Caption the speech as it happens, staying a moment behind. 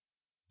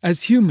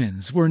As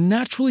humans, we're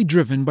naturally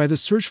driven by the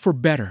search for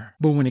better.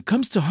 But when it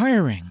comes to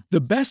hiring,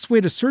 the best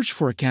way to search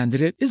for a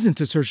candidate isn't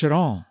to search at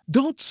all.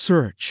 Don't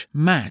search,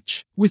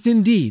 match with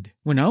Indeed.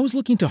 When I was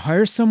looking to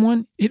hire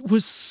someone, it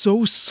was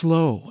so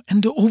slow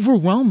and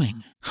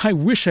overwhelming. I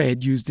wish I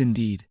had used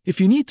Indeed.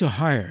 If you need to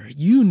hire,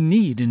 you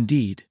need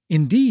Indeed.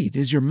 Indeed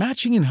is your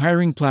matching and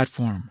hiring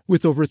platform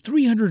with over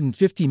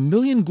 350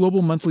 million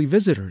global monthly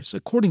visitors,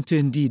 according to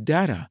Indeed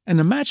data, and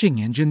a matching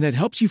engine that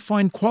helps you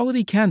find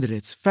quality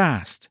candidates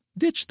fast.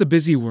 Ditch the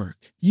busy work.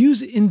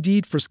 Use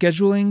Indeed for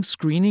scheduling,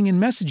 screening,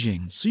 and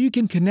messaging so you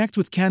can connect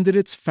with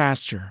candidates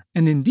faster.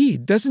 And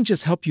Indeed doesn't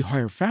just help you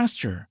hire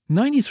faster.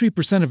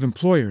 93% of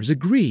employers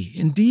agree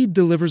Indeed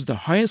delivers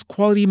the highest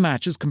quality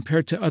matches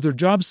compared to other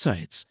job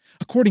sites,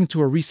 according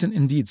to a recent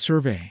Indeed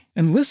survey.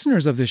 And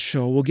listeners of this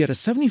show will get a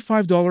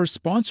 $75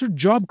 sponsored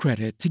job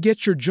credit to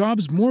get your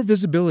jobs more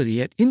visibility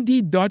at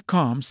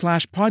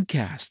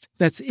Indeed.com/podcast.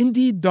 That's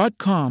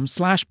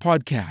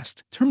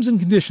Indeed.com/podcast. Terms and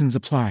conditions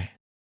apply.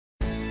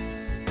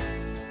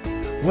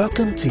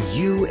 Welcome to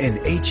You in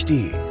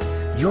HD,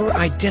 your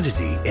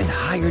identity in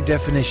higher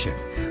definition,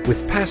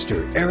 with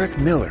Pastor Eric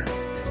Miller.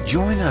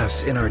 Join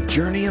us in our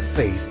journey of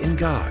faith in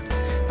God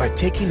by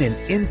taking an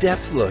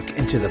in-depth look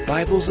into the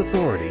Bible's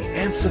authority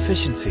and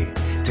sufficiency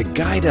to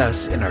guide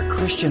us in our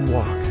Christian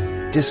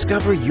walk.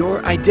 Discover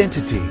your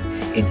identity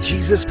in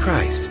Jesus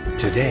Christ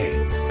today.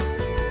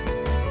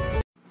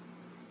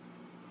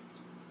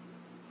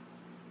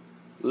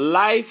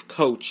 Life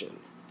coaching,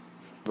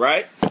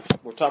 right?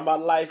 We're talking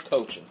about life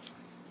coaching.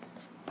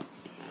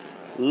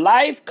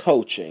 Life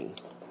coaching,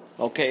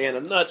 okay, in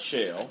a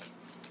nutshell,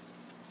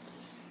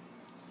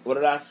 what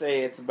did I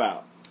say it's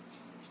about?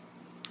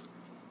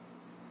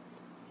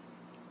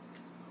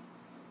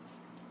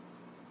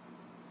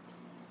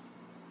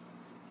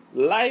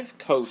 Life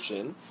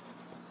coaching,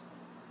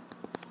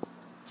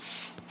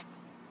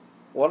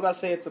 what did I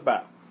say it's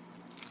about?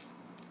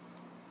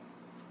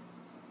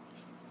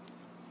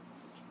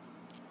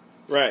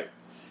 Right.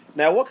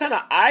 Now, what kind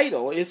of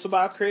idol? It's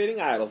about creating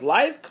idols.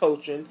 Life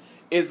coaching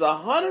is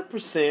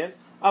 100%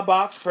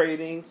 about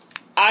creating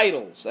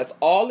idols. That's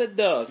all it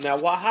does. Now,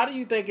 how do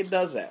you think it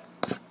does that?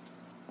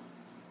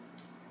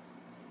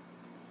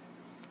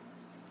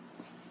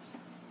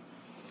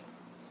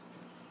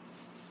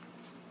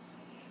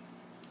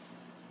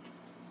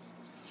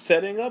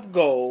 Setting up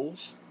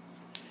goals,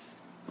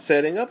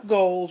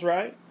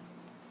 right?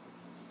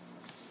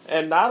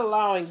 And not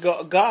allowing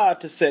God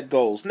to set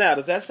goals. Now,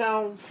 does that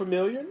sound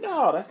familiar?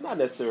 No, that's not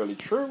necessarily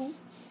true.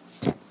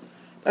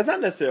 That's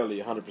not necessarily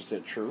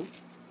 100% true.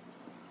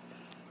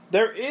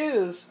 There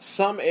is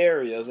some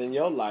areas in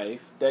your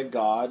life that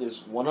God is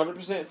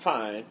 100%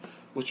 fine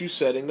with you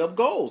setting up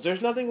goals. There's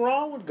nothing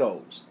wrong with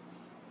goals.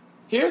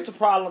 Here's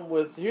what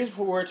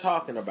we're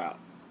talking about.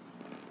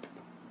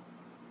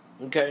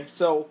 Okay,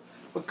 so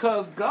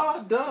because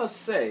God does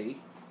say,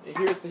 and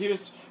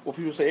here's what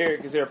people say,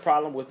 Eric, is there a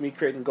problem with me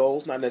creating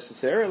goals? Not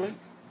necessarily.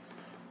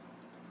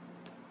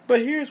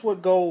 But here's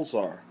what goals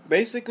are.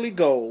 Basically,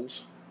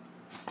 goals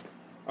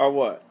are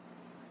what?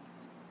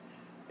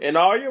 In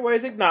all your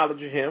ways acknowledge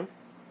him,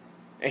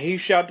 and he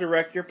shall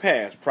direct your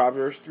paths.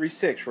 Proverbs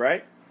 3:6,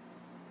 right?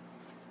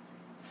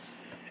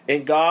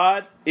 And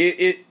God,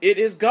 it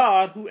is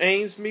God who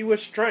aims me with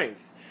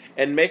strength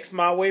and makes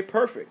my way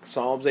perfect.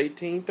 Psalms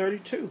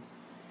 18:32.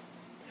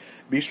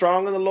 Be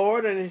strong in the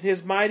Lord and in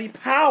his mighty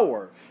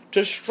power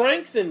to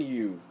strengthen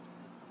you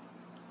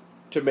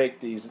to make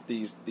these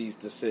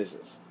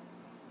decisions.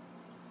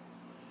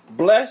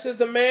 Blessed is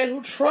the man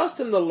who trusts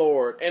in the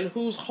Lord and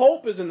whose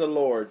hope is in the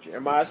Lord.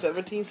 Jeremiah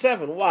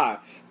 17:7. Why?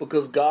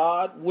 Because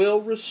God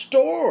will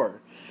restore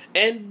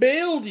and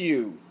build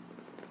you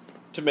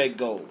to make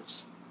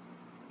goals.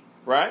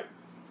 Right?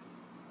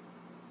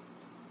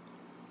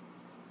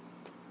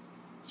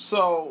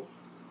 So,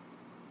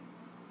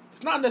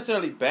 it's not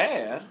necessarily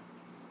bad.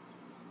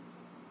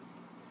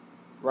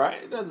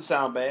 Right? It doesn't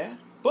sound bad.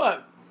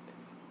 But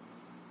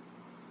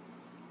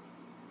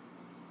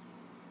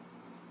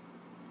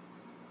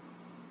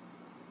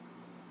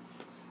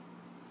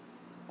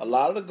a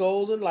lot of the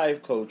goals in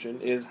life coaching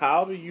is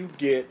how do you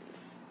get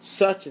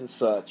such and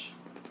such,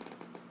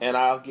 and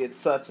I'll get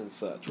such and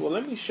such. Well,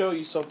 let me show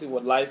you something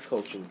what life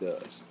coaching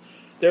does.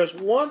 There's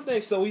one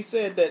thing. So he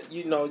said that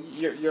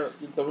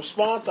the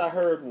response I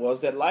heard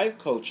was that life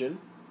coaching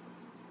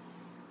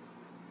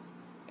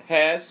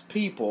has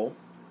people.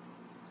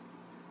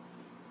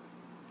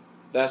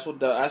 That's what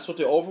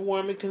the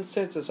overwhelming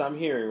consensus I'm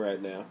hearing right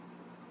now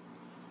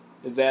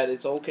is that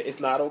it's okay.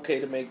 It's not okay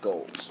to make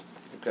goals.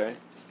 Okay.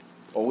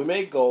 Or we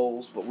make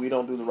goals, but we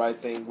don't do the right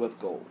thing with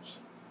goals.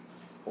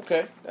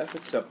 Okay, that's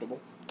acceptable.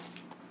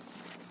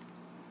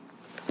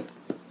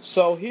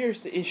 So here's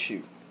the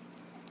issue.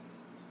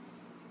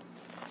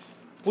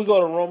 If we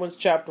go to Romans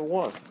chapter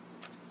 1,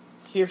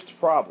 here's the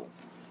problem.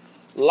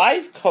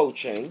 Life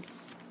coaching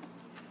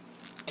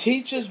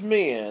teaches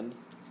men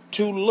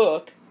to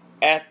look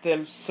at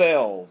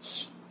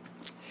themselves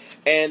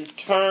and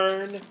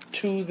turn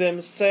to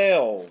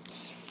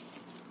themselves.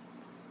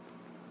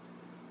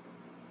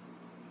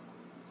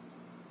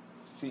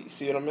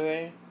 See what I'm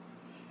saying?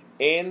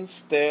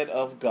 Instead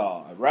of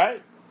God,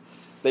 right?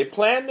 They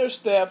plan their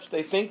steps,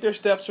 they think their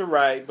steps are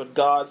right, but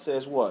God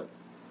says what?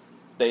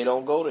 They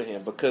don't go to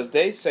him because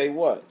they say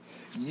what?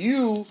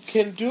 You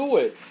can do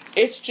it.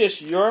 It's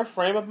just your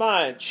frame of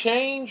mind.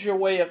 Change your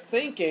way of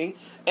thinking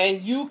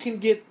and you can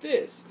get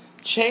this.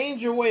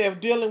 Change your way of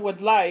dealing with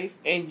life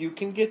and you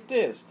can get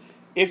this.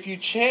 If you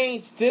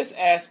change this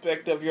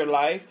aspect of your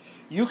life,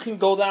 you can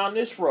go down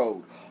this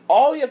road.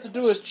 All you have to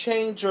do is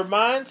change your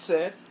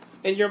mindset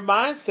and your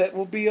mindset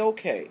will be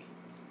okay.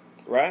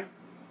 Right?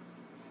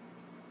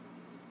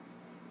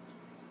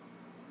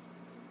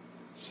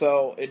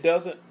 So it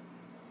doesn't,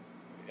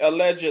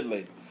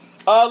 allegedly,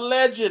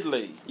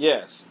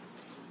 yes.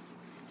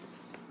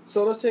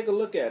 So let's take a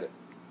look at it.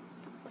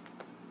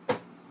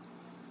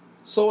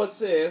 So it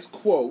says,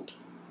 quote,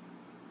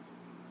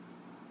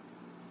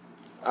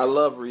 I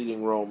love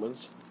reading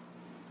Romans.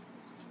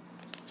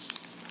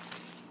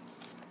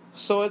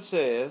 So it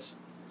says,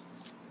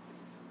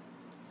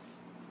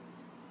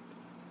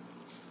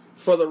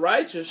 for the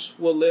righteous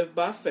will live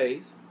by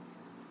faith.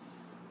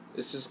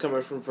 This is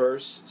coming from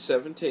verse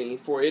 17.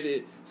 Let's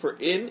go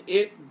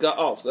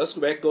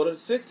to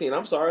 16.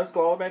 I'm sorry, let's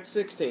go all back to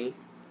 16.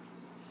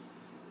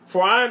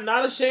 For I am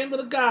not ashamed of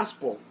the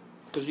gospel.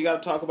 Because you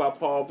got to talk about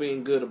Paul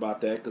being good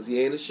about that, because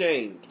he ain't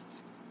ashamed.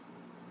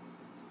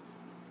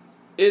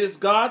 It is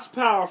God's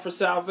power for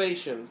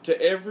salvation to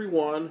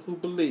everyone who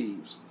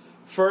believes,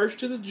 first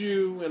to the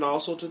Jew and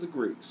also to the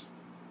Greeks.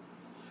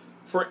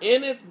 For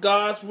in it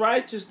God's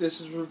righteousness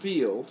is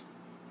revealed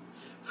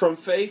from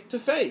faith to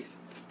faith.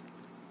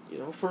 You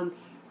know, from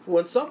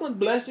when someone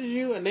blesses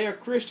you and they're a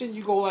Christian,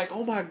 you go like,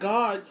 "Oh my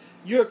God,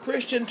 you're a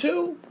Christian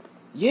too?"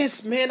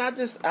 Yes, man. I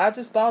just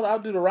thought I'll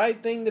do the right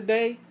thing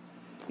today.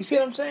 You see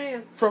what I'm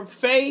saying? From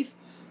faith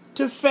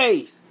to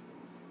faith.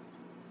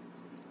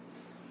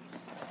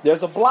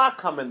 There's a block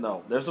coming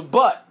though. There's a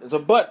but. There's a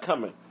but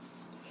coming.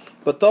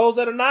 But those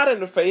that are not in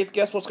the faith,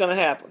 guess what's going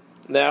to happen?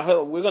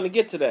 Now we're going to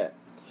get to that.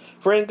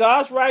 For in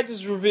God's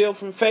righteousness is revealed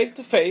from faith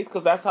to faith,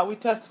 because that's how we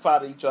testify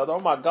to each other. Oh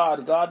my God,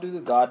 did God do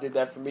this? God did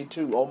that for me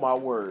too. Oh my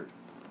word.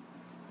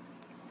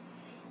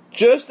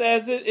 Just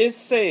as it is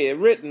said,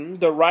 written,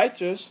 the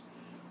righteous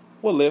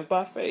will live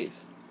by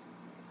faith.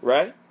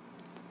 Right?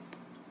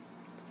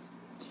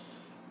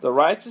 The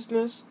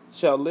righteousness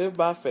shall live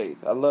by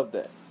faith. I love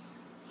that.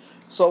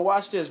 So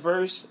watch this,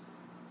 verse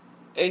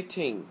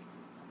 18.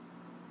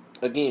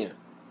 Again.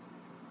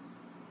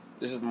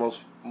 This is the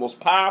most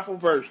powerful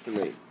verse to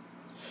me.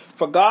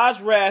 For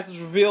God's wrath is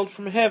revealed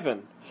from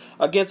heaven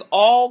against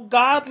all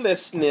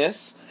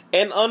godlessness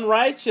and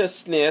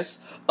unrighteousness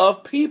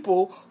of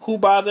people who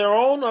by their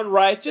own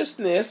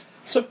unrighteousness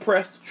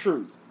suppress the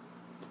truth.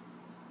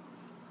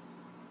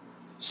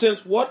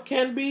 Since what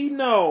can be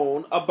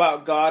known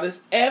about God is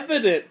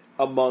evident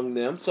among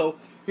them. So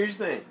here's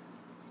the thing.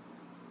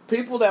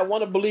 People that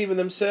want to believe in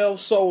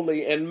themselves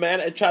solely and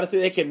try to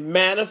think they can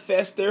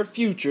manifest their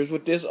futures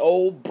with this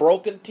old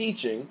broken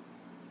teaching.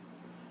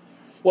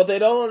 What they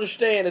don't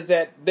understand is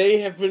that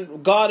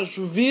God has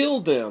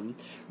revealed them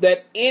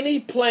that any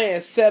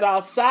plan set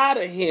outside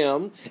of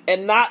Him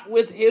and not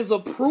with His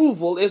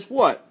approval is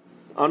what?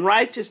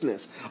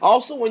 Unrighteousness.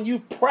 Also, when you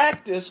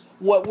practice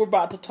what we're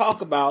about to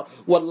talk about,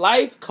 what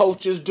life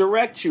coaches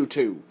direct you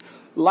to.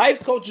 Life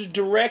coaches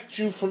direct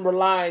you from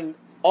relying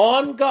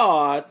on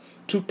God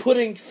to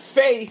putting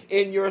faith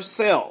in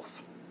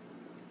yourself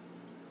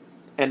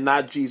and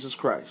not Jesus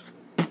Christ.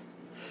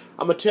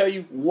 I'm going to tell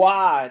you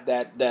why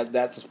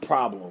that's a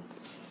problem.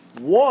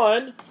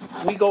 One,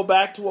 we go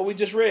back to what we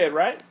just read,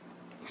 right?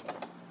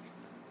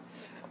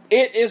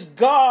 It is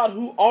God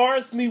who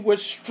arms me with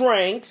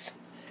strength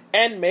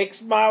and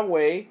makes my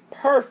way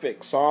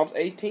perfect. Psalms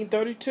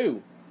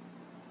 18:32.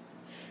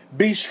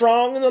 Be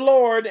strong in the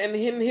Lord and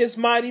in His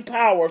mighty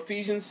power.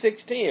 Ephesians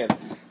 6:10.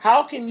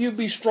 How can you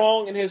be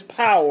strong in His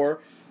power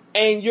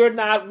and you're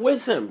not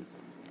with Him?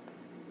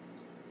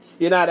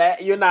 You're not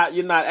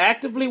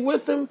actively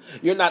with Him.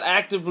 You're not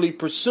actively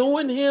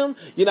pursuing Him.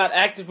 You're not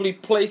actively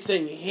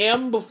placing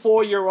Him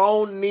before your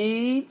own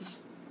needs.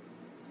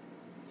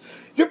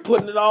 You're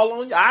putting it all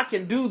on you. I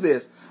can do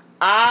this.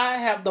 I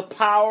have the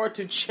power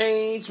to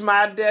change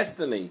my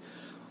destiny.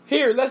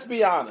 Here, let's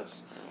be honest.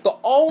 The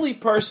only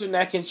person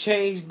that can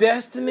change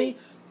destiny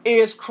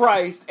is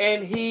Christ,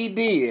 and He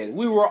did.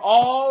 We were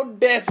all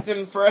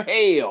destined for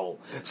hell.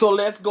 So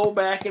let's go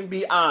back and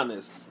be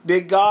honest.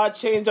 Did God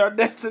change our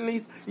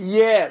destinies?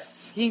 Yes.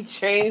 He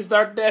changed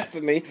our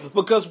destiny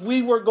because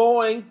we were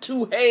going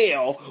to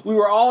hell. We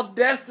were all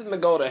destined to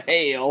go to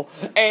hell.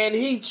 And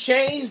He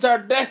changed our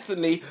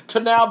destiny to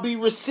now be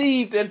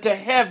received into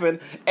heaven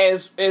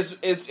as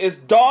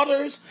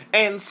daughters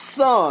and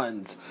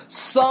sons.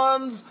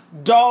 Sons,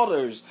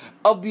 daughters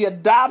of the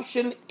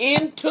adoption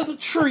into the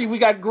tree. We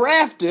got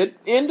grafted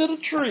into the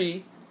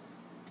tree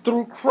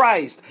through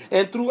Christ.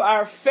 And through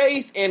our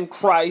faith in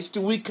Christ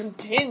do we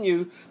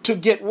continue to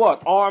get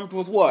what? Armed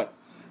with what?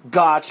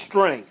 God's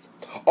strength.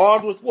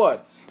 Armed with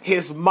what?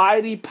 His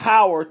mighty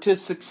power to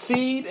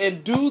succeed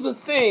and do the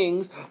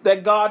things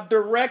that God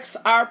directs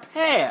our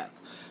path.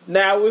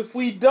 Now, if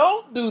we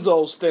don't do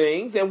those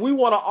things and we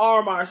want to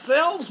arm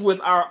ourselves with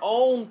our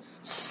own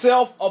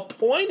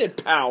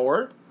self-appointed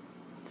power,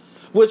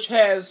 which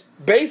has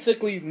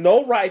basically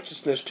no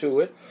righteousness to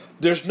it,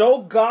 there's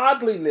no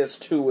godliness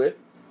to it,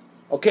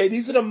 okay,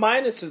 these are the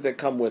minuses that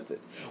come with it.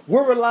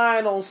 We're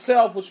relying on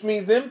self, which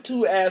means them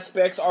two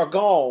aspects are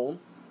gone.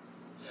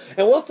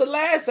 And what's the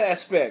last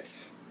aspect?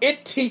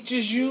 It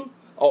teaches you.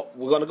 Oh,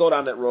 we're going to go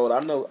down that road. I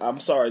know. I'm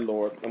sorry,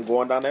 Lord. I'm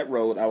going down that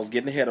road. I was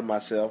getting ahead of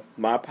myself.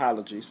 My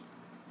apologies.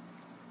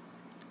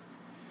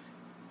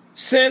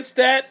 Since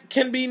that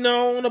can be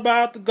known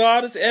about the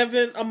God is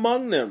evident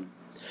among them,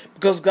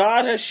 because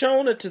God has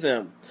shown it to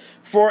them.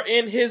 For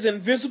in his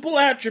invisible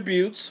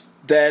attributes,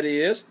 that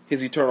is,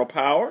 his eternal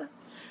power,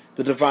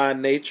 the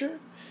divine nature,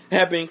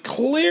 have been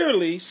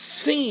clearly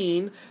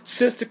seen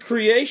since the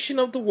creation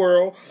of the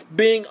world,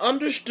 being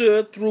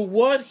understood through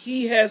what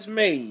he has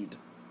made.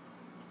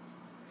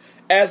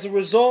 As a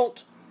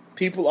result,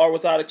 people are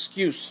without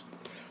excuse.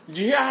 Did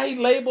you hear how he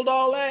labeled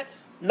all that?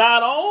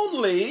 Not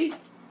only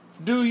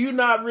do you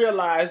not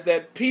realize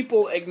that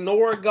people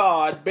ignore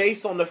God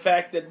based on the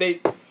fact that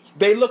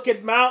they look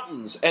at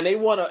mountains and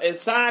and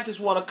scientists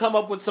want to come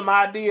up with some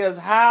ideas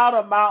how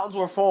the mountains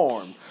were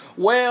formed.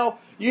 Well,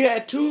 you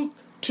had two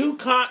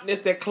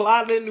continents that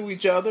collided into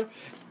each other.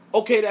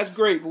 Okay, that's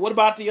great, but what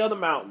about the other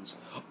mountains?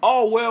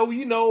 Oh,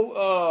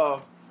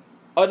 well,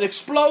 an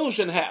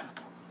explosion happened.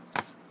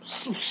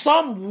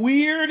 Some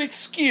weird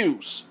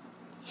excuse.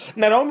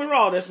 Now, don't get me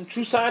wrong, there's some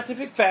true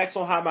scientific facts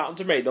on how mountains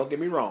are made, don't get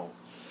me wrong.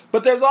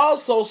 But there's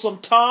also some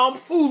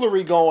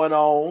tomfoolery going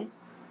on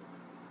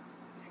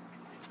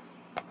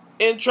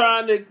in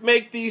trying to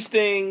make these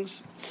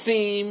things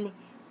seem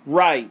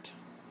right.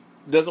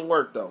 Doesn't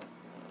work, though.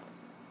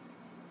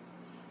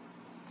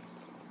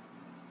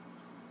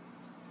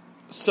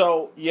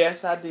 So,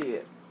 yes, I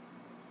did.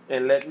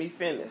 And let me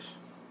finish.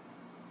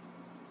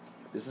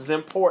 This is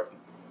important.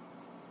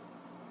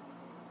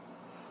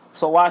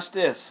 So watch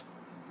this.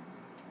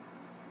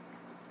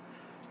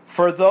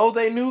 For though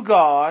they knew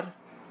God,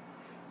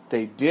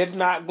 they did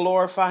not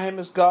glorify him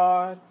as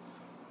God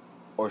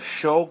or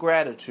show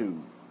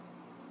gratitude.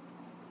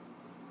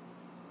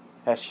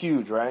 That's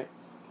huge, right?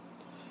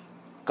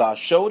 God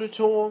showed it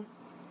to them.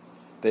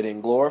 They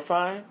didn't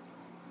glorify him.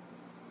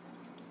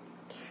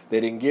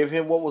 They didn't give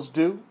him what was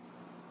due.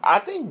 I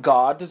think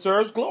God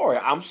deserves glory.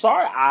 I'm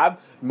sorry,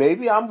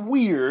 maybe I'm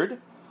weird,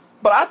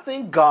 but I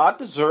think God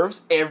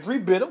deserves every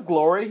bit of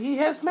glory he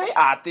has made.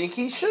 I think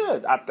he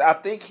should. I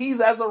think he's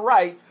as a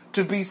right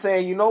to be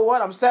saying, you know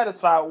what, I'm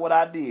satisfied with what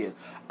I did.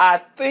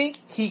 I think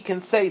he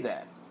can say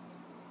that.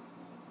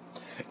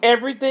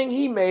 Everything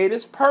he made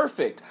is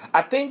perfect.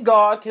 I think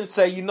God can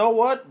say, you know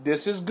what,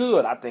 this is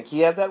good. I think he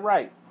has that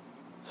right.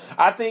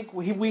 I think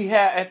he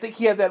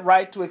has that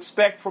right to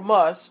expect from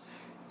us,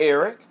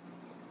 Eric,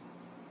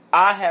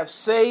 I have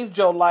saved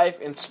your life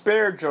and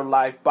spared your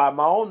life by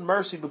my own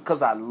mercy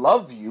because I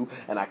love you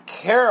and I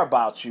care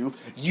about you.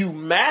 You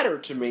matter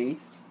to me.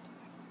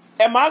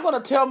 Am I going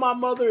to tell my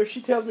mother if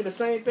she tells me the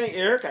same thing?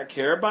 Eric, I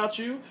care about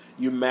you.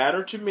 You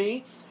matter to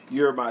me.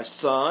 You're my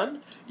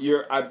son.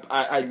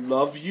 I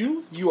love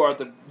you.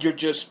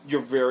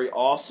 You're very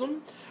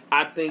awesome.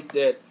 I think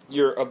that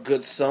you're a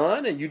good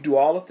son and you do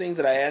all the things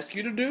that I ask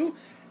you to do.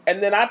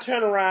 And then I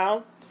turn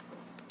around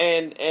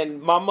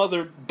and my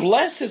mother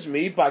blesses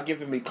me by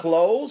giving me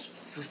clothes,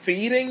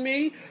 feeding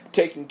me,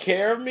 taking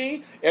care of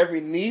me,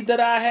 every need that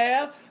I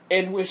have.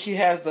 And when she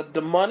has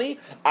the money,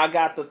 I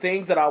got the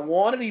things that I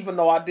wanted, even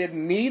though I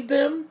didn't need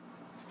them.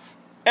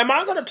 Am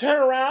I going to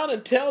turn around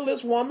and tell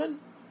this woman,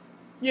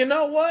 you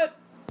know what?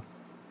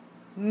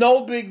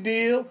 No big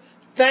deal.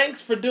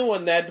 Thanks for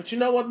doing that. But you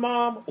know what,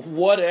 Mom?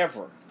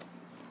 Whatever.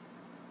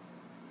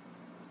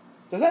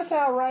 Does that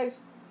sound right?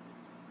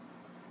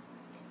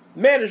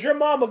 Man, is your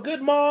mom a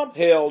good mom?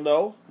 Hell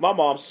no. My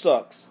mom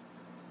sucks.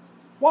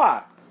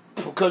 Why?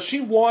 Because she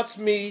wants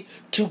me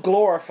to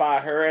glorify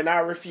her and I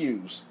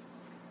refuse.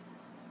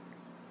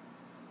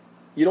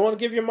 You don't want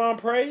to give your mom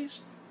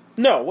praise?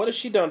 No. What has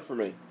she done for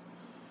me?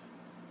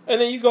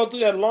 And then you go through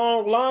that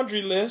long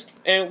laundry list,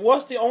 and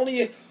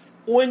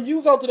when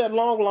you go through that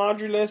long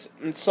laundry list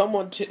and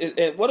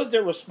and what is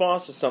their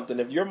response to something?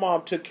 If your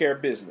mom took care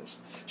of business,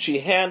 she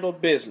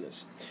handled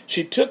business,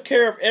 she took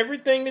care of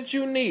everything that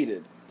you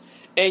needed,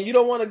 and you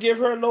don't want to give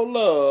her no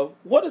love,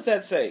 what does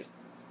that say?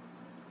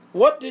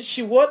 What does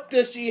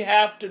she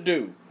have to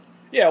do?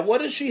 Yeah, what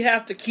does she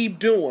have to keep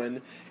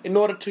doing in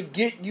order to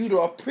get you to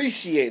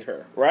appreciate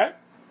her, right?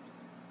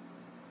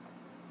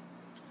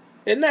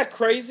 Isn't that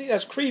crazy?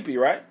 That's creepy,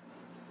 right?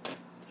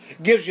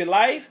 Gives you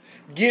life,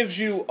 gives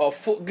you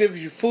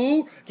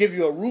food, gives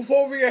you a roof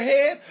over your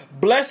head,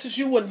 blesses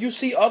you when you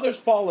see others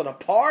falling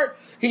apart.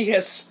 He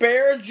has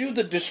spared you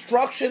the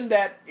destruction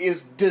that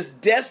is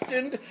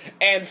destined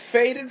and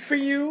fated for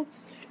you,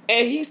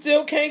 and he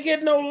still can't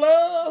get no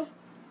love.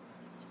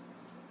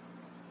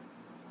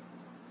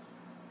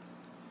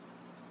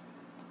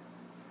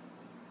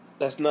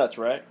 That's nuts,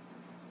 right?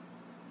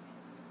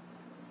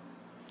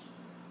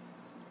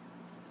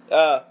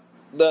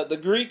 The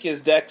Greek is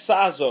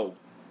doxazo.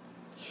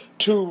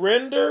 To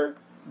render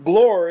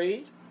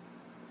glory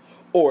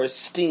or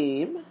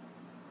esteem,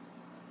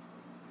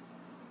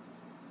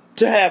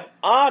 to have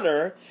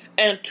honor,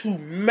 and to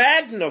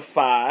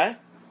magnify,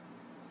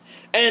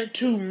 and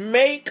to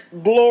make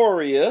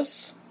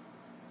glorious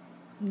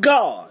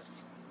God.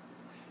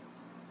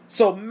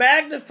 So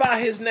magnify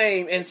his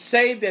name and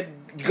say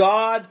that,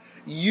 God,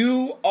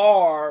 you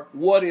are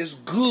what is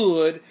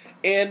good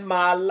in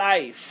my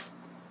life.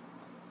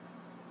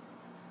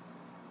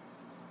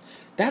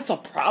 That's a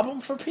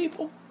problem for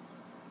people.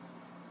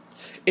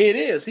 It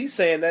is. He's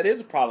saying that is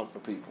a problem for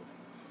people.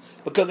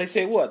 Because they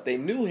say what? They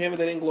knew him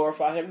and they didn't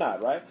glorify him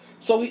not, right?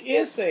 So he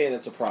is saying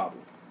it's a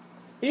problem.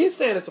 He's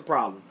saying it's a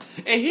problem.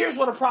 And here's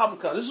where the problem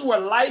comes. This is where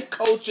life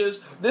coaches,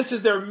 this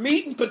is their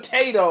meat and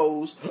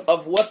potatoes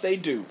of what they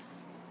do.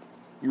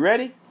 You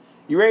ready?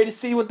 You ready to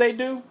see what they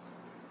do?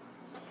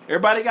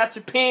 Everybody got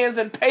your pens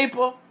and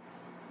paper?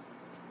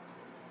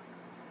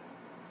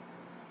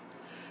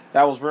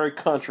 That was very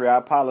country. I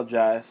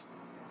apologize.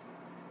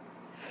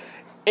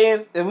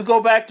 And if we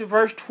go back to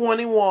verse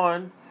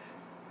 21,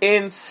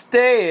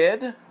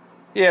 instead,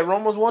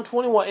 Romans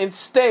 1:21,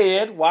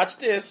 instead, watch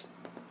this.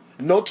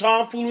 No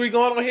tomfoolery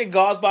going on here.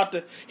 God's about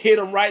to hit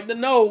him right in the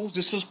nose.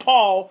 This is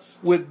Paul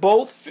with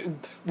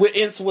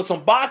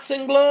some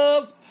boxing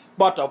gloves,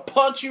 about to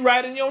punch you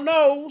right in your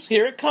nose.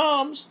 Here it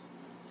comes.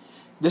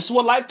 This is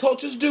what life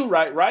coaches do,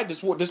 right?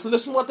 Listen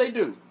to what they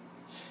do.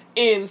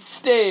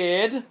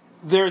 Instead,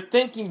 their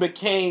thinking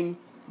became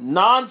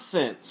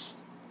nonsense,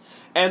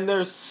 and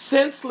their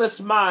senseless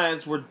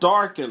minds were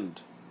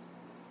darkened.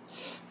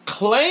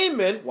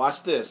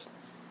 Watch this,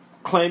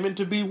 claiming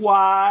to be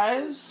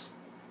wise,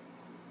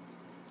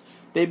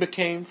 they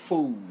became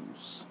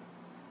fools,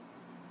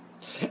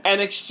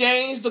 and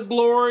exchanged the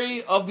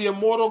glory of the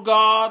immortal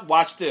God,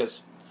 watch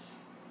this,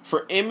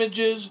 for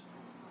images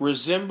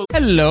resembling...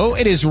 Hello,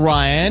 it is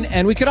Ryan,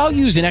 and we could all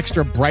use an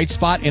extra bright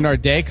spot in our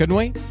day, couldn't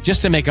we?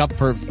 Just to make up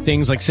for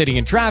things like sitting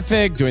in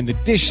traffic, doing the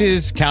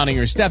dishes, counting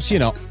your steps,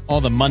 all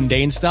the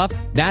mundane stuff.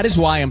 That is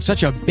why I'm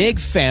such a big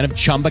fan of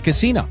Chumba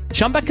Casino.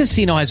 Chumba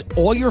Casino has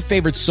all your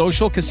favorite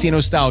social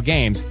casino-style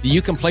games that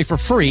you can play for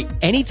free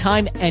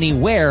anytime,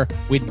 anywhere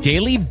with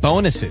daily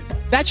bonuses.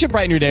 That should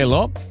brighten your day a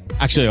little.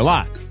 Actually, a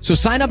lot. So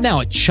sign up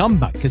now at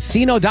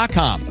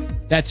ChumbaCasino.com.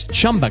 That's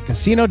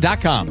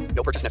ChumbaCasino.com.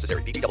 No purchase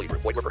necessary. VGW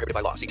Group. Void where prohibited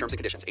by law. See terms and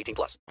conditions.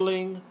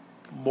 18+.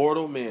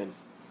 Mortal men,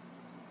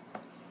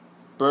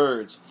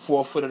 birds,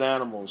 four-footed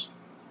animals,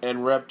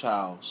 and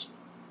reptiles.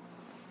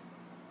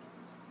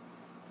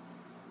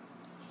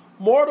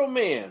 Mortal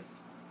men,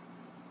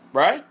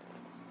 right?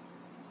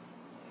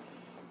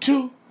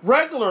 To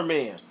regular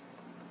men.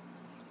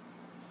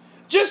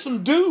 Just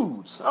some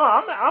dudes.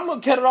 I'm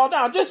going to cut it all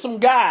down. Just some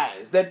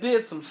guys that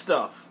did some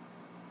stuff.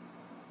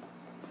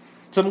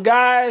 Some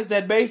guys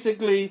that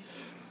basically,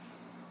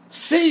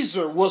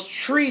 Caesar was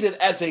treated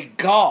as a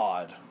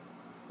god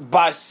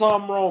by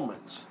some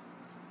Romans.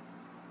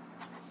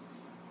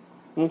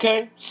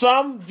 Okay?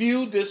 Some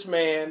viewed this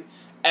man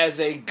as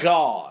a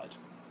god.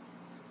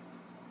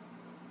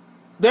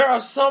 There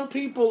are some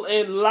people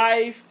in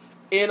life,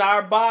 in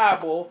our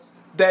Bible,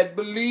 that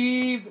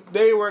believed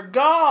they were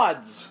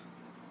gods.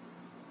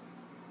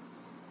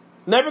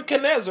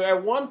 Nebuchadnezzar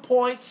at one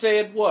point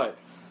said what?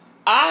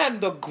 I am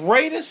the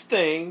greatest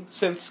thing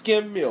since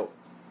skim milk.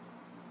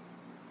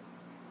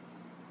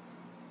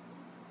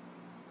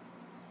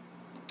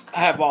 I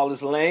have all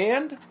this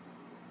land.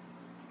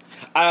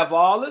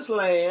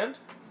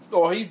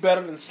 Or he's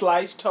better than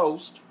sliced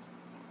toast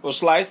or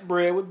sliced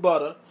bread with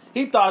butter.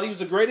 He thought he was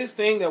the greatest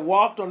thing that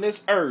walked on this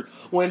earth.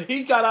 When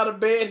he got out of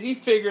bed, he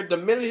figured the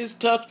minute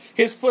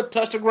his foot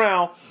touched the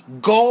ground,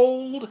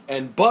 gold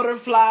and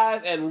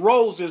butterflies and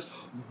roses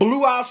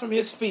blew out from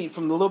his feet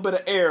from the little bit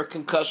of air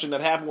concussion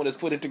that happened when his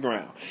foot hit the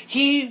ground.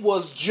 He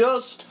was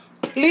just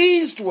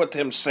pleased with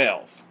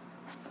himself.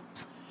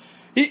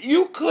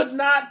 You could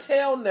not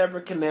tell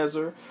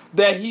Nebuchadnezzar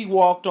that he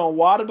walked on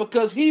water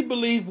because he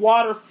believed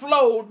water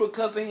flowed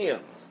because of him.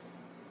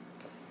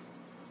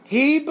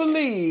 He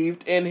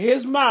believed in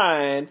his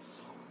mind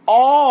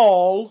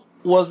all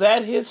was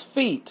at his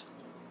feet.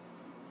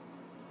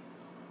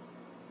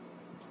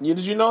 Did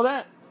you know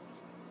that?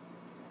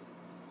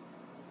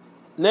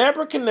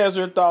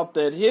 Nebuchadnezzar thought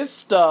that his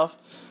stuff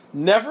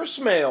never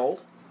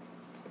smelled,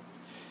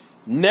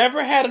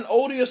 never had an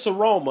odious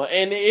aroma,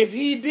 and if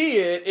he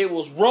did, it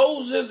was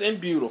roses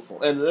and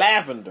beautiful and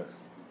lavender.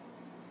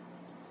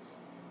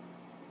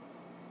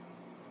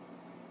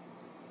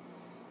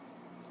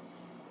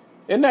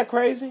 Isn't that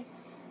crazy?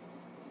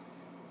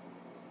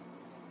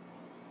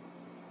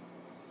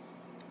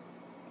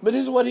 But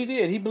this is what he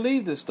did. He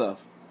believed this stuff.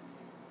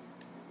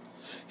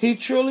 He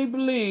truly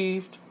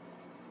believed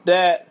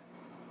that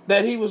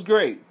he was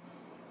great.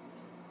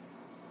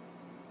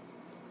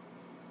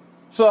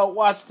 So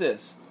watch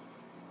this.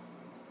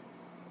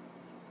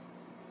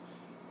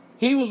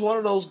 He was one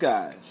of those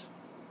guys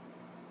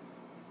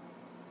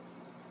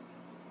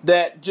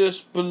that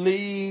just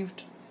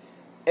believed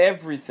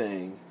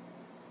everything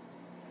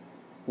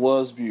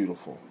was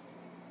beautiful.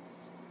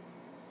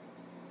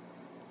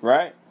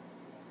 Right?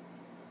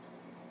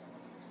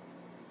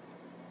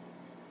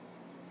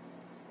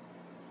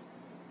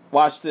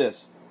 Watch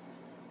this.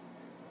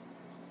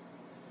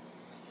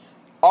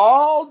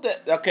 Watch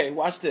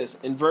this.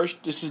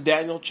 This is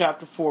Daniel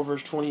chapter 4,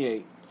 verse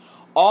 28.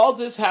 All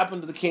this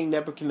happened to the king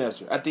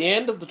Nebuchadnezzar. At the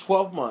end of the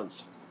 12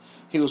 months,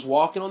 he was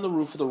walking on the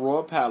roof of the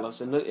royal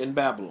palace in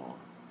Babylon.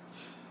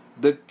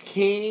 The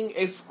king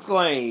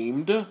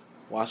exclaimed,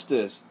 watch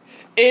this,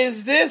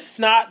 "Is this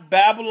not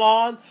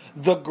Babylon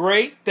the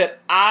great that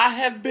I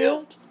have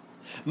built?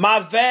 My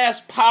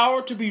vast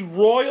power to be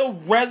royal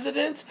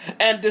residence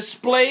and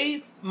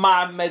display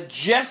my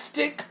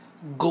majestic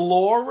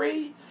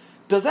glory?"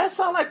 Does that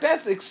sound like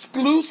that's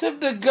exclusive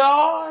to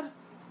God?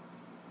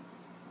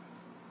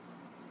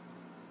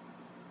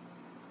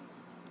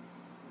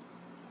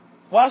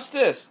 Watch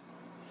this.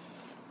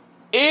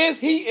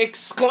 He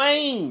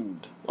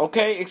exclaimed.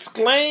 Okay,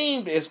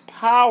 exclaimed is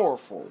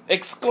powerful.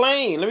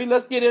 Exclaimed.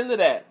 Let's get into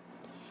that.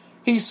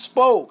 He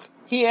spoke.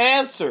 He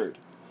answered.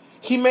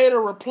 He made a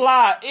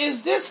reply.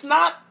 Is this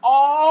not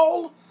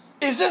all?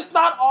 Is this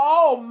not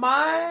all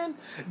mine?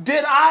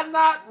 Did I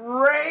not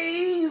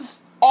raise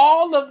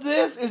all of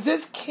this? Is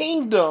this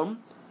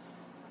kingdom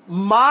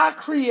my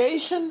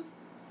creation?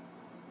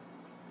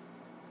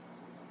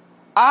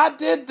 I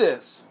did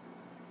this.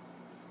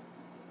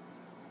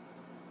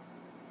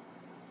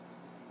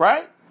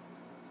 Right?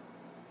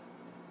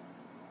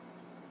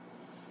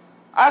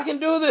 I can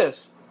do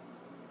this.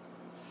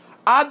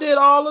 I did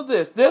all of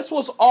this. This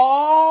was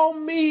all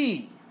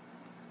me.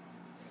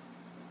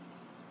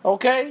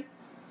 Okay?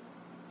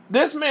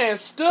 This man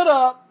stood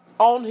up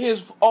on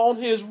his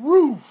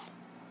roof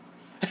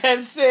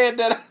and said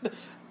that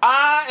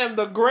I am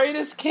the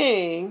greatest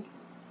king,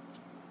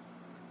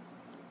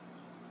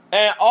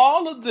 and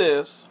all of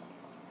this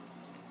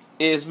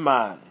is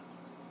mine.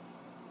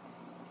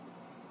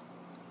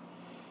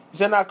 Is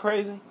that not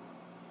crazy?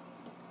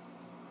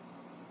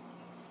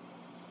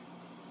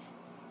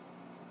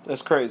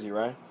 That's crazy,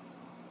 right?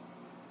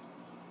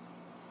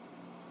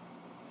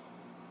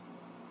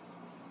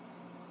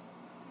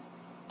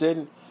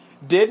 Didn't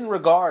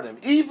regard him,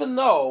 even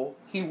though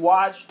he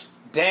watched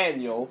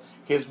Daniel,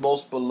 his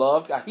most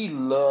beloved guy. He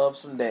loved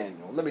some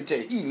Daniel. Let me tell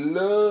you, he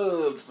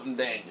loved some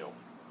Daniel.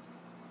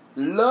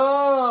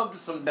 Loved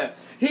some Daniel.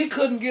 He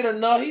couldn't get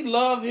enough. He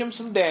loved him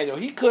some Daniel.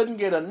 He couldn't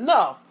get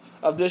enough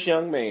of this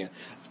young man.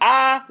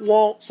 I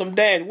want some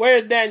Daniel.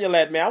 Where's Daniel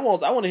at, man? I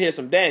want to hear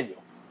some Daniel.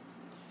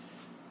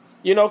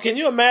 You know, can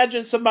you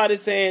imagine somebody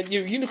saying,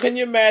 can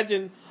you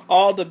imagine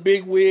all the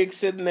big wigs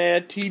sitting there,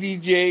 T.D.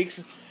 Jakes,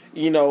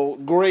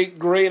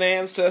 great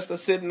ancestor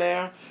sitting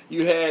there.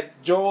 You had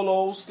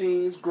Joel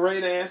Osteen's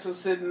great ancestor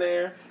sitting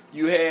there.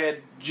 You had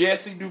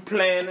Jesse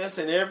Duplantis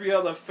and every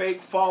other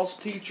fake false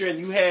teacher, and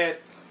you had,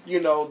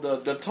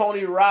 the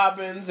Tony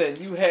Robbins, and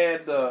you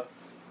had the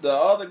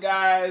other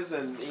guys,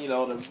 and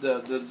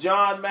the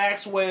John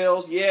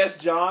Maxwell's. Yes,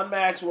 John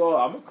Maxwell.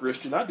 I'm a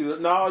Christian. I do this.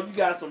 No, you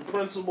got some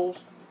principles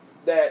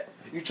that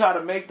you try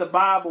to make the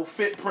Bible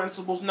fit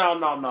principles. No.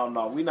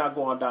 We're not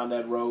going down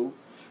that road.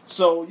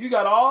 So you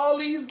got all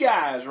these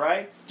guys,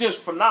 right? Just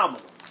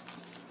phenomenal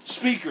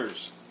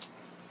speakers.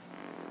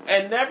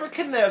 And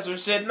Nebuchadnezzar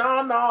said, no,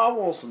 I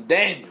want some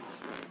Daniel.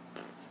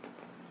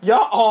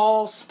 Y'all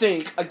all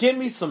stink. Give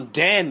me some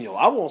Daniel.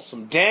 I want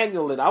some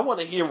Daniel, and I want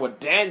to hear what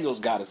Daniel's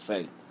got to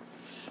say.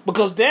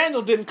 Because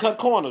Daniel didn't cut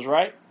corners,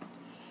 right?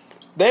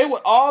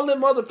 All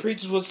them other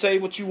preachers would say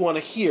what you want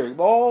to hear.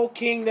 Oh,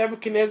 King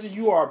Nebuchadnezzar,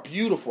 you are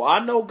beautiful. I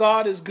know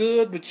God is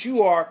good, but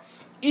you are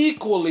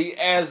equally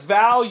as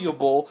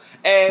valuable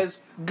as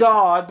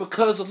God,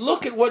 because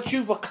look at what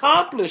you've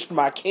accomplished,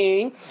 my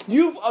king.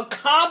 You've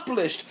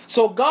accomplished.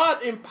 So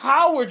God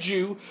empowered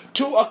you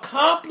to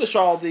accomplish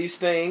all these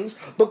things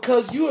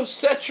because you have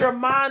set your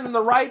mind in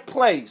the right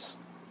place.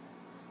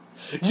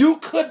 You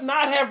could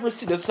not have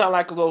received. Does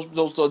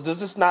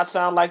this not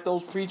sound like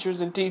those preachers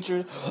and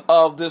teachers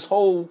of this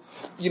whole,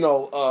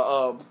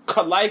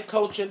 life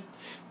coaching?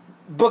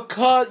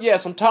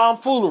 Some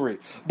tomfoolery.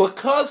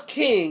 Because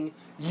King,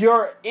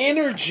 your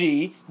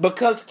energy,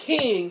 because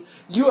King,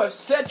 you have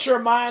set your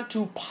mind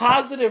to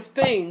positive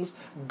things,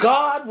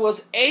 God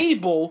was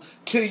able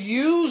to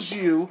use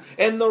you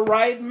in the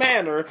right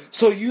manner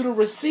so you to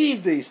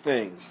receive these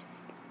things.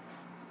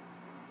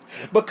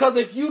 Because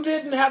if you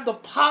didn't have the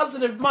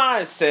positive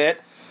mindset,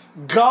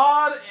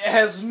 God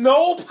has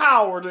no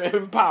power to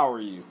empower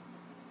you.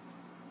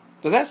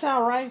 Does that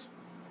sound right?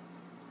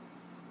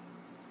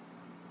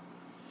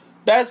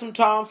 That's some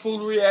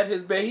tomfoolery at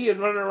his bed. He is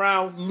running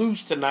around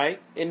loose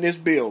tonight in this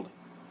building.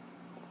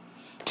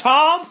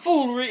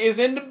 Tomfoolery is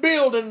in the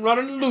building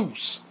running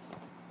loose.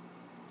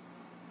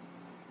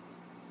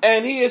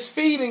 And he is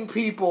feeding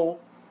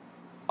people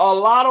a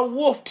lot of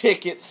wolf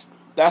tickets.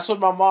 That's what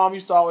my mom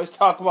used to always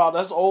talk about.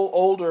 That's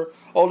older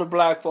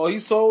black folk.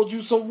 He sold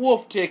you some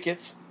wolf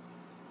tickets.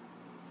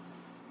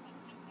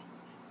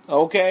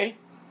 Okay?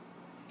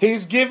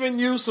 He's giving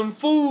you some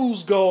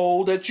fool's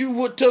gold that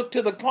you took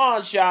to the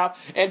pawn shop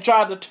and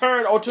tried to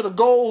turn, or to the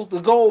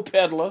gold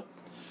peddler,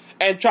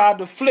 and tried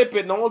to flip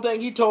it. And the only thing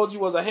he told you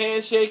was a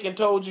handshake and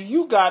told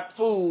you got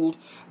fooled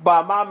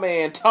by my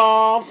man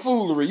Tom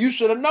Foolery. You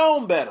should have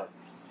known better.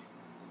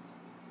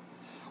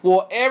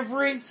 Well,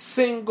 every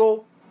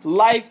single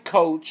life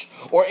coach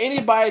or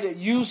anybody that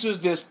uses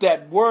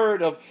that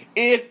word of,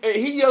 if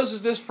he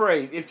uses this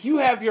phrase, if you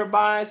have your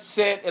mind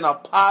set in a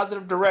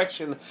positive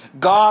direction,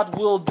 God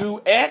will do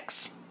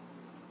X.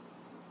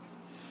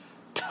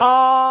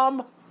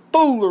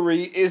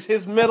 Tomfoolery is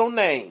his middle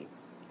name.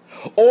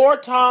 Or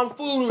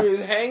tomfoolery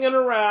is hanging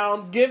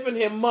around, giving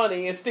him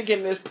money and sticking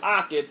it in his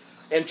pocket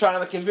and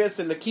trying to convince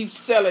him to keep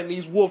selling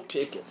these wolf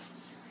tickets.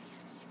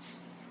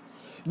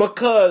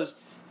 Because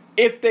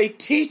if they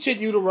teaching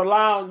you to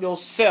rely on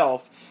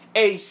yourself,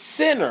 a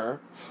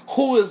sinner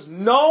who is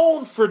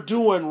known for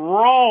doing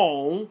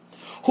wrong,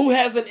 who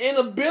has an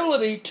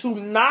inability to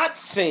not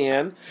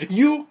sin,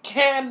 you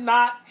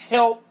cannot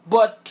help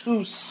but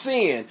to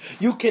sin.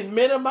 You can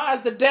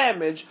minimize the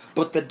damage,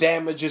 but the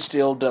damage is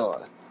still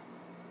done.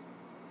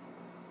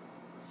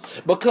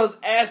 Because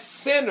as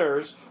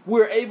sinners,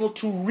 we're able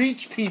to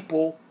reach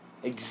people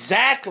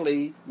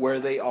exactly where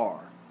they are.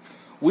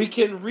 We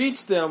can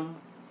reach them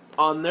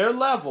on their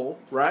level,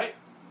 right?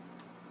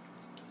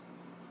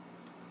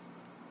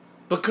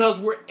 Because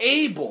we're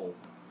able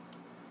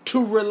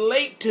to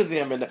relate to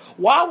them. And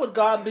why would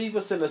God leave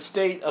us in a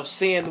state of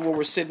sin where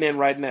we're sitting in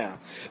right now?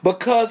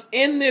 Because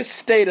in this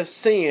state of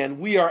sin,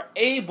 we are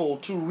able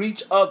to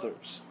reach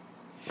others.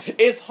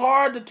 It's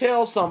hard to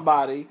tell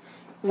somebody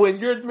when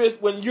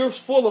you're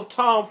full of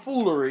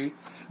tomfoolery,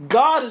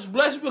 God is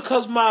blessed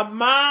because my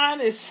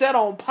mind is set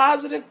on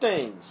positive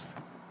things.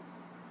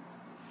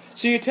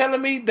 So you're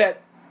telling me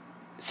that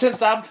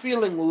since I'm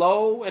feeling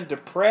low and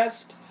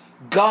depressed,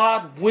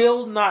 God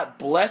will not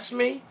bless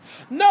me?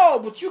 No,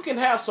 but you can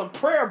have some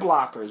prayer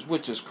blockers,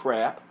 which is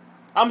crap.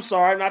 I'm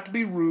sorry, not to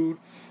be rude.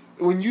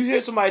 When you hear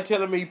somebody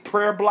telling me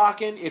prayer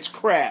blocking, it's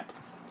crap.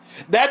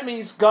 That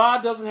means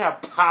God doesn't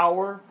have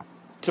power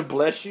to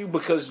bless you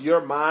because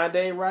your mind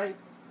ain't right.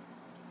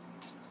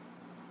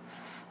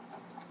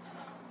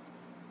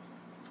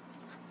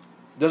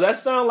 Does that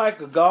sound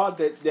like a God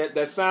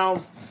that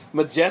sounds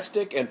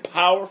majestic and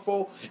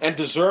powerful and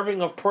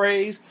deserving of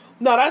praise?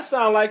 No, that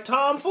sounds like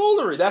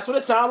tomfoolery. That's what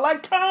it sounds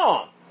like,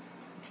 Tom.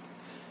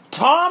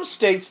 Tom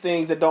states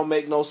things that don't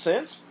make no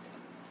sense,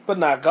 but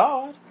not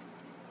God.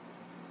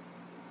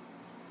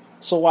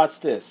 So watch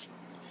this.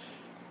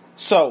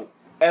 So,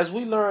 as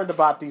we learned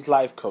about these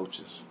life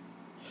coaches,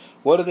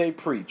 what do they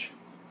preach?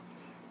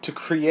 To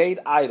create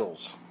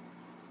idols.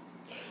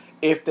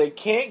 If they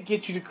can't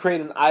get you to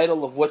create an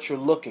idol of what you're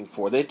looking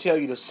for, they tell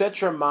you to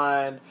set your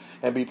mind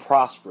and be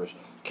prosperous.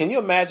 Can you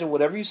imagine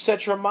whatever you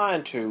set your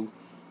mind to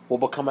will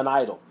become an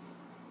idol?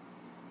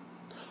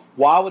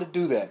 Why would it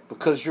do that?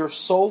 Because you're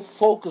so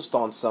focused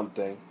on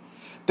something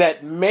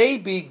that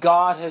maybe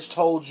God has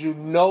told you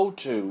no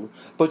to,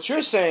 but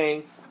you're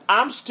saying,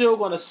 I'm still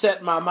going to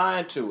set my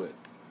mind to it.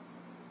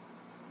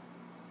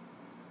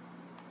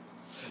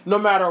 No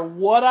matter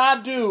what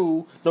I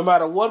do, no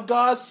matter what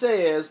God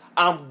says,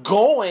 I'm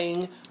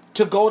going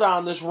to go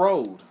down this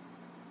road.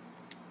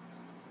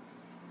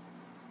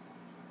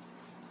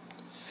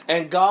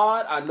 And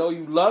God, I know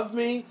you love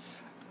me.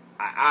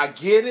 I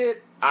get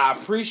it. I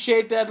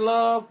appreciate that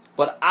love.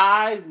 But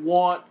I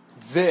want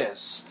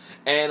this.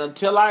 And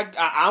until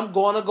I'm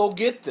going to go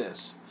get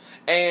this.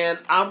 And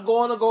I'm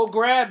going to go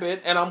grab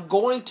it. And I'm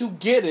going to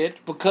get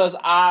it because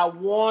I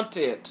want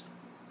it.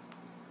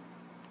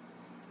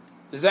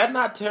 Is that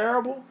not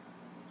terrible?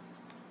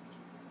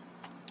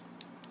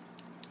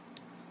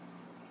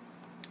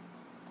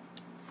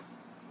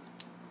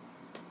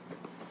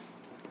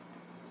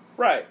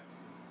 Right.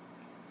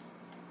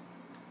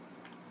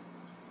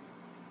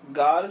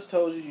 God has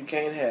told you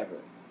can't have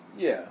it.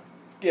 Yeah.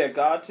 Yeah,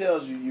 God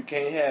tells you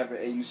can't have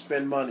it and you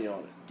spend money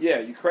on it. Yeah,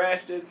 you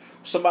crashed it,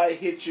 somebody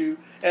hit you,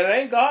 and it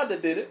ain't God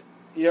that did it.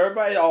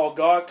 Everybody,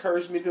 God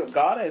cursed me.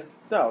 God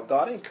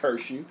ain't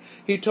cursed you.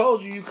 He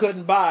told you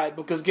couldn't buy it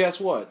because guess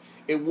what?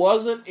 It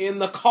wasn't in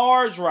the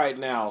cards right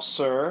now,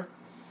 sir.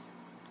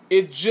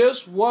 It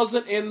just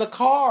wasn't in the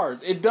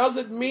cards. It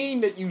doesn't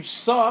mean that you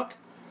suck.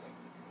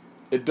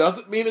 It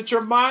doesn't mean that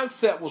your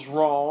mindset was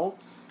wrong.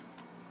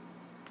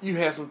 You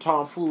had some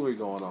tomfoolery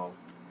going on.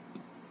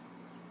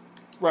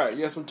 Right,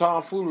 you had some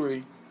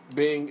tomfoolery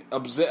being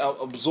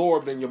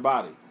absorbed in your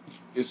body.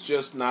 It's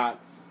just not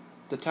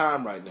the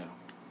time right now.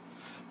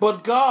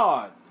 But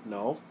God,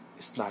 no,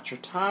 it's not your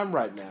time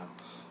right now.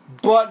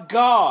 But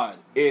God,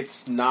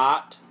 it's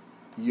not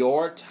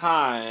your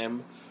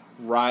time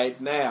right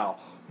now.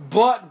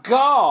 But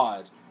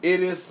God, it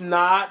is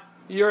not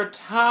your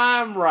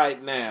time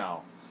right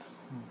now.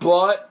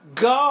 But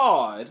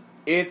God,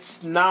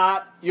 it's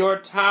not your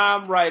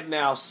time right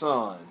now,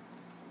 son.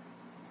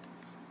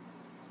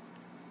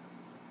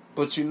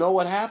 But you know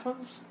what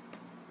happens?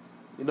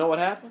 You know what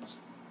happens?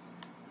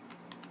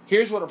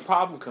 Here's where the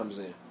problem comes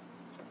in.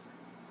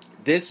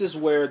 This is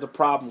where the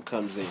problem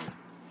comes in.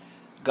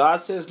 God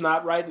says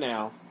not right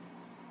now.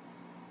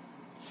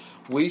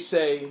 We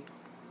say,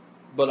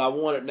 but I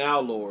want it now,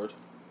 Lord.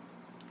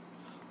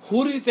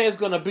 Who do you think is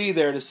going to be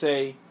there to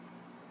say,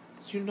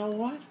 you know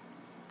what?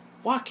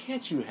 Why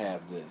can't you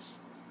have this?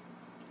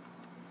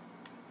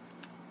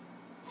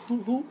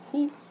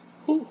 Who?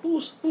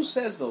 Who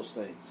says those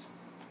things?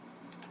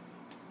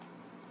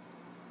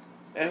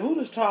 And who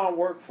does Tom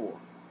work for?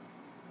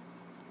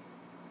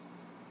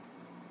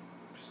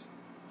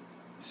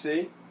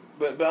 See?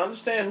 But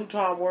understand who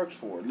Tom works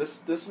for.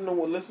 Listen to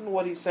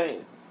what he's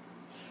saying.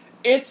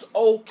 It's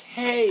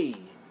okay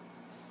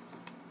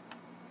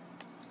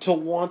to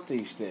want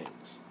these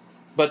things.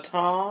 But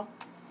Tom,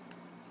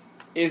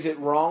 is it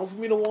wrong for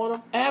me to want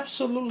them?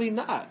 Absolutely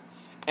not.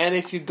 And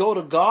if you go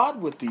to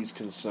God with these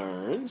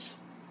concerns,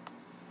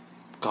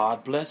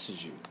 God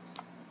blesses you.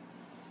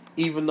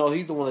 Even though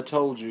he's the one that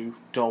told you,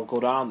 don't go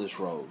down this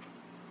road.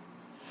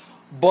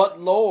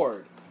 But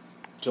Lord,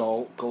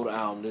 don't go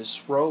down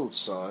this road,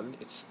 son.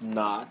 It's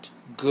not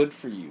good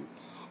for you.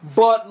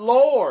 But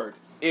Lord,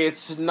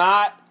 it's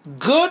not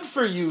good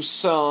for you,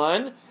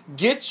 son.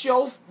 Get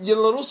your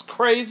little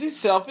crazy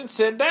self and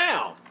sit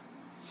down.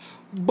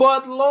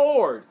 But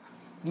Lord,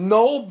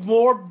 no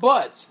more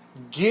buts.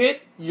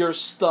 Get your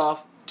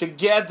stuff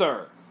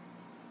together.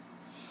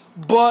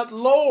 But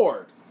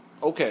Lord,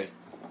 okay,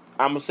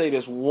 I'm going to say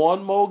this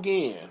one more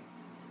again.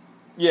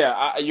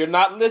 Yeah, you're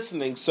not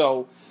listening,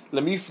 so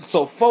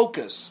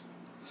focus.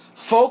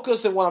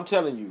 Focus on what I'm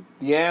telling you.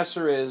 The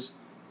answer is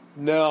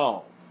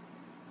no.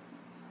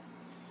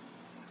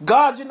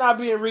 God, you're not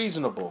being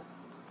reasonable.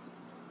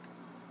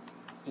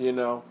 You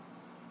know,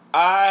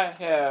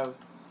 and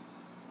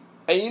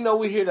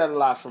we hear that a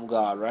lot from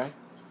God, right?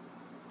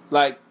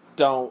 Like,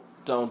 don't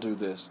do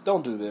this.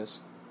 Don't do this.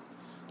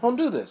 Don't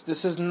do this.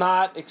 This is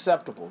not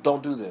acceptable.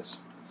 Don't do this.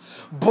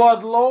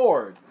 But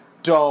Lord,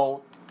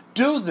 don't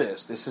do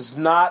this. This is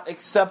not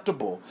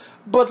acceptable.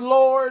 But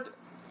Lord,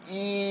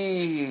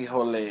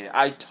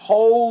 I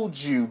told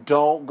you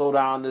don't go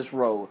down this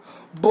road.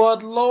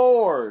 But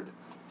Lord,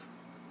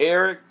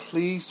 Eric,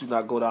 please do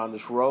not go down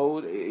this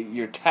road.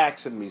 You're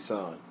taxing me,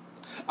 son.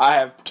 I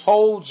have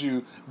told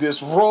you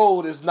this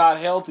road is not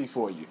healthy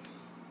for you.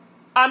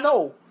 I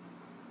know.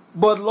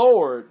 But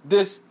Lord,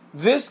 this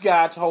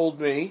guy told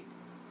me.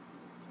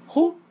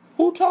 Who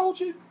told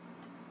you?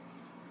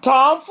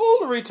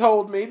 Tomfoolery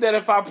told me that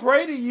if I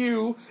pray to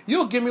you,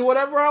 you'll give me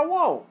whatever I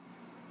want.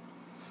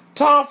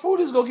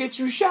 Tomfoolery's going to get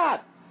you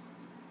shot.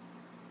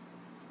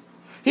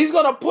 He's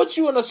going to put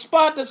you in a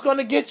spot that's going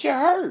to get you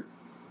hurt.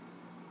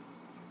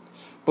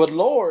 But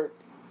Lord,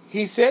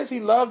 he says he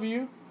loves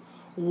you.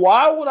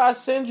 Why would I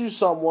send you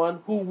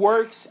someone who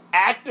works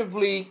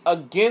actively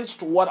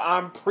against what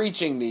I'm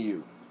preaching to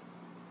you?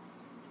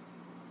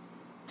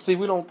 See,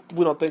 we don't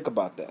think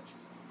about that.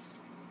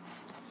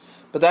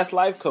 But that's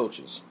life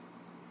coaches.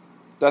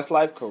 That's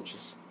life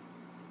coaches.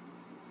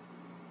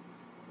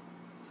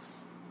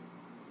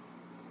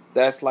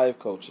 That's life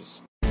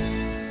coaches.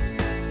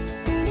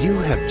 You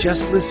have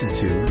just listened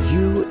to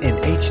You in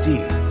HD,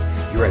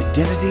 Your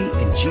Identity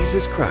in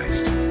Jesus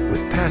Christ,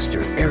 with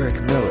Pastor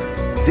Eric Miller.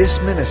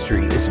 This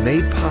ministry is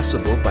made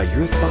possible by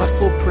your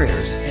thoughtful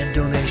prayers and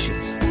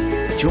donations.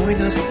 Join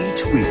us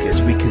each week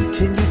as we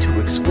continue to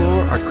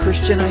explore our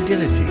Christian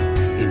identity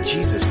in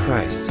Jesus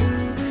Christ.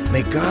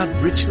 May God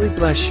richly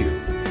bless you.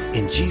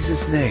 In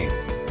Jesus' name,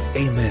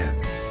 amen.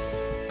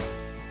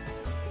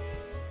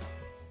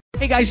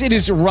 Hey guys, it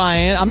is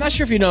Ryan. I'm not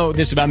sure if you know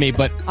this about me,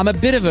 but I'm a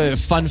bit of a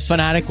fun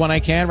fanatic when I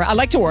can. I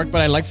like to work,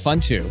 but I like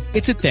fun too.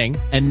 It's a thing.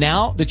 And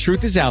now the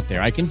truth is out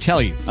there. I can tell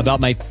you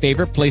about my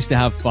favorite place to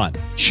have fun.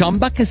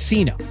 Chumba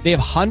Casino. They have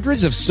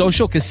hundreds of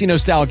social casino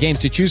style games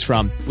to choose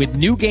from with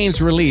new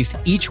games released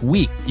each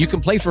week. You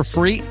can play for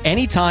free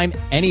anytime,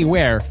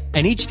 anywhere.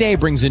 And each day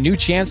brings a new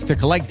chance to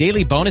collect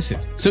daily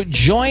bonuses. So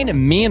join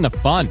me in the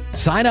fun.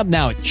 Sign up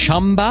now at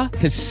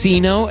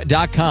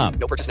ChumbaCasino.com.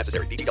 No purchase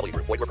necessary. VGW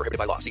Group. Void where prohibited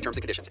by law. See terms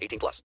and conditions. 18+.